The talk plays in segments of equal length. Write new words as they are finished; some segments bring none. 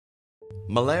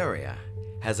Malaria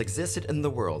has existed in the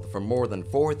world for more than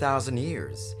 4,000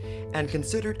 years and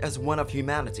considered as one of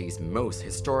humanity's most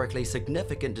historically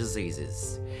significant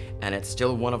diseases. And it's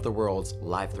still one of the world's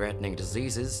life-threatening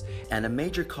diseases and a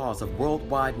major cause of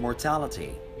worldwide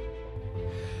mortality.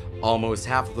 Almost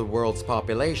half of the world's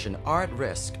population are at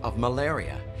risk of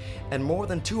malaria, and more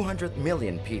than 200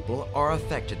 million people are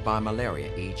affected by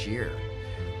malaria each year,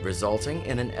 resulting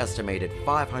in an estimated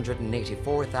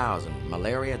 584,000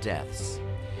 malaria deaths.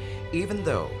 Even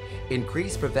though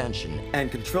increased prevention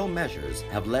and control measures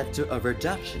have led to a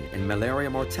reduction in malaria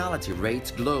mortality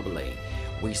rates globally,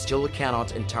 we still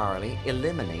cannot entirely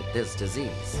eliminate this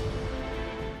disease.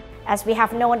 As we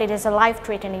have known, it is a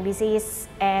life-threatening disease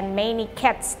and many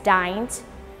cats died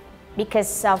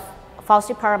because of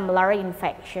falciparum malaria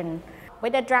infection.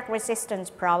 With the drug resistance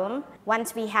problem,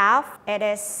 once we have,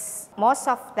 most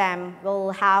of them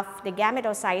will have the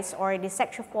gametocytes or the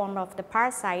sexual form of the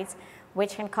parasites,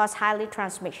 which can cause highly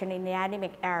transmission in the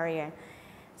endemic area.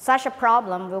 Such a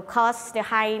problem will cause the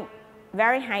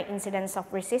very high incidence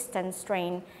of resistant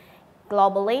strain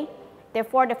globally.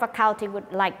 Therefore, the faculty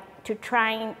would like to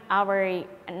try our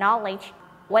knowledge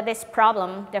with this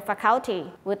problem. The faculty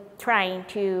would try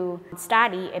to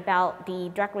study about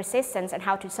the drug resistance and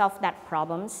how to solve that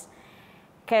problems.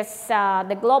 Because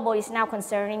the global is now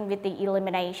concerning with the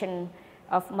elimination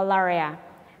of malaria,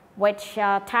 which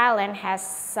Thailand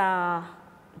has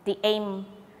the aim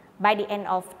by the end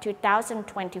of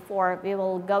 2024, we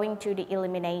will go into the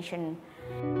elimination.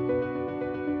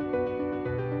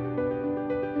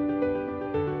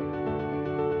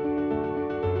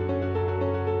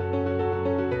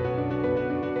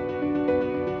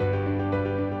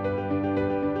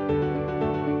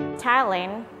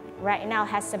 Thailand right now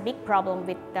has a big problem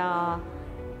with the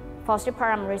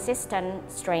falciparum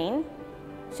resistant strain.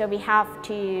 So we have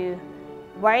to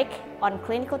work on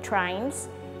clinical trials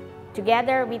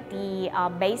together with the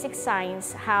basic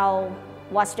science,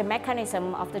 what's the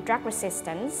mechanism of the drug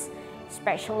resistance,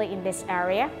 especially in this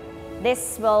area.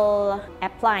 This will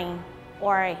apply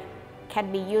or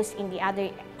can be used in the other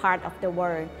part of the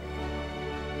world.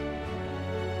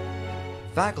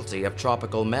 Faculty of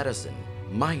Tropical Medicine,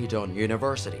 Mahidol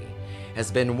University,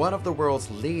 has been one of the world's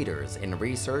leaders in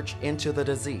research into the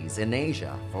disease in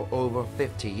Asia for over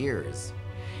 50 years.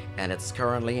 And it's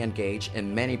currently engaged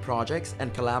in many projects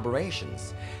and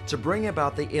collaborations to bring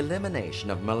about the elimination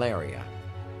of malaria.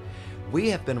 We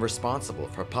have been responsible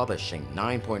for publishing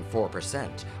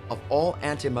 9.4% of all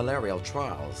anti-malarial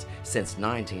trials since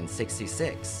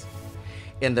 1966.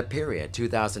 In the period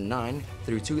 2009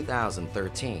 through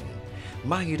 2013,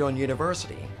 Mahidol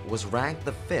University was ranked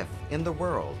the 5th in the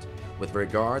world with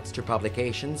regards to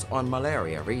publications on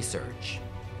malaria research.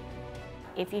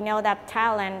 If you know that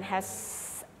Thailand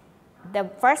has the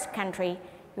first country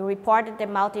who reported the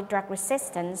multi-drug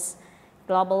resistance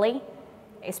globally,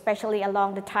 especially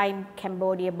along the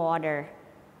Thai-Cambodia border.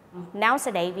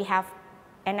 Nowadays, we have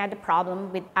another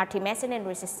problem with artemisinin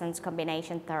resistance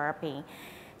combination therapy.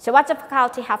 So what the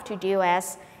faculty have to do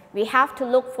is, we have to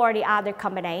look for the other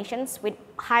combinations with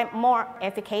more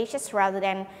efficacious rather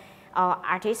than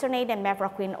artesunate and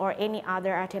mefloquine or any other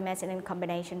artemisinin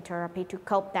combination therapy to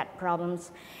cope that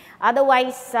problems.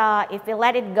 Otherwise, if we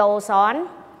let it go on,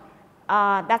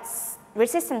 that's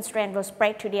resistant strain will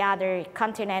spread to the other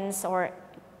continents or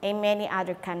in many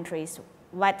other countries,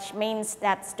 which means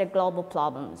that's the global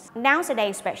problems.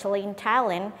 Nowadays, especially in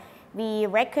Thailand, we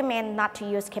recommend not to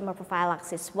use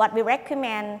chemoprophylaxis. What we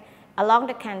recommend along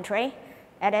the country,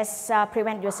 it is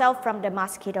prevent yourself from the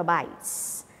mosquito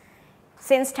bites.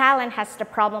 Since Thailand has the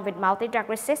problem with multi-drug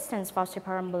resistance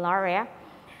falciparum malaria,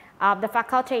 the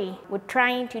faculty would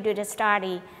try to do the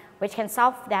study which can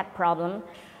solve that problem,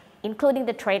 including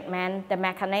the treatment, the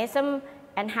mechanism,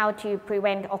 and how to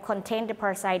prevent or contain the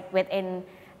parasite within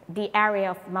the area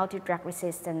of multi-drug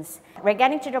resistance.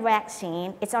 Regarding to the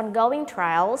vaccine, it's ongoing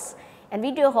trials, and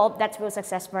we do hope that will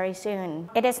success very soon.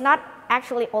 It is not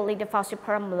actually only the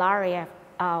falciparum malaria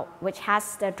which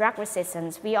has the drug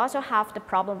resistance. We also have the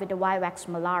problem with the vivax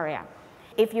malaria.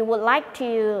 If you would like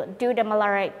to do the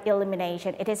malaria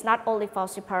elimination, it is not only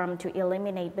falciparum to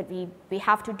eliminate, but we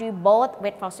have to do both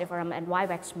with falciparum and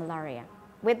vivax malaria.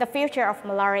 With the future of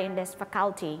malaria in this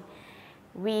faculty,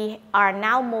 we are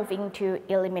now moving to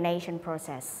elimination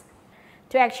process.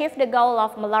 To achieve the goal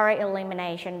of malaria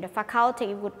elimination, the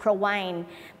faculty would provide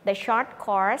the short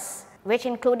course, which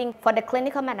including for the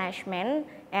clinical management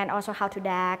and also how to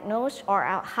diagnose or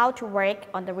how to work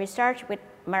on the research with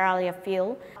malaria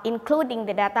field, including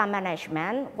the data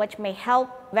management, which may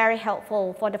very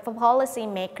helpful for the policy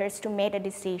makers to make a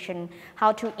decision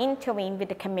how to intervene with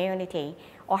the community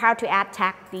or how to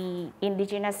attack the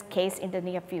indigenous case in the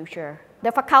near future.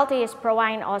 The faculty is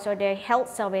providing also the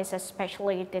health services,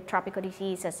 especially the tropical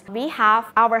diseases. We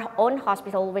have our own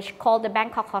hospital, which is called the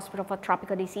Bangkok Hospital for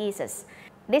Tropical Diseases.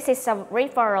 This is a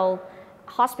referral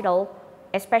hospital,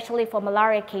 especially for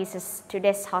malaria cases, to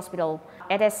this hospital.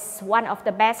 It is one of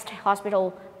the best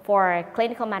hospitals for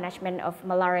clinical management of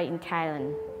malaria in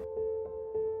Thailand.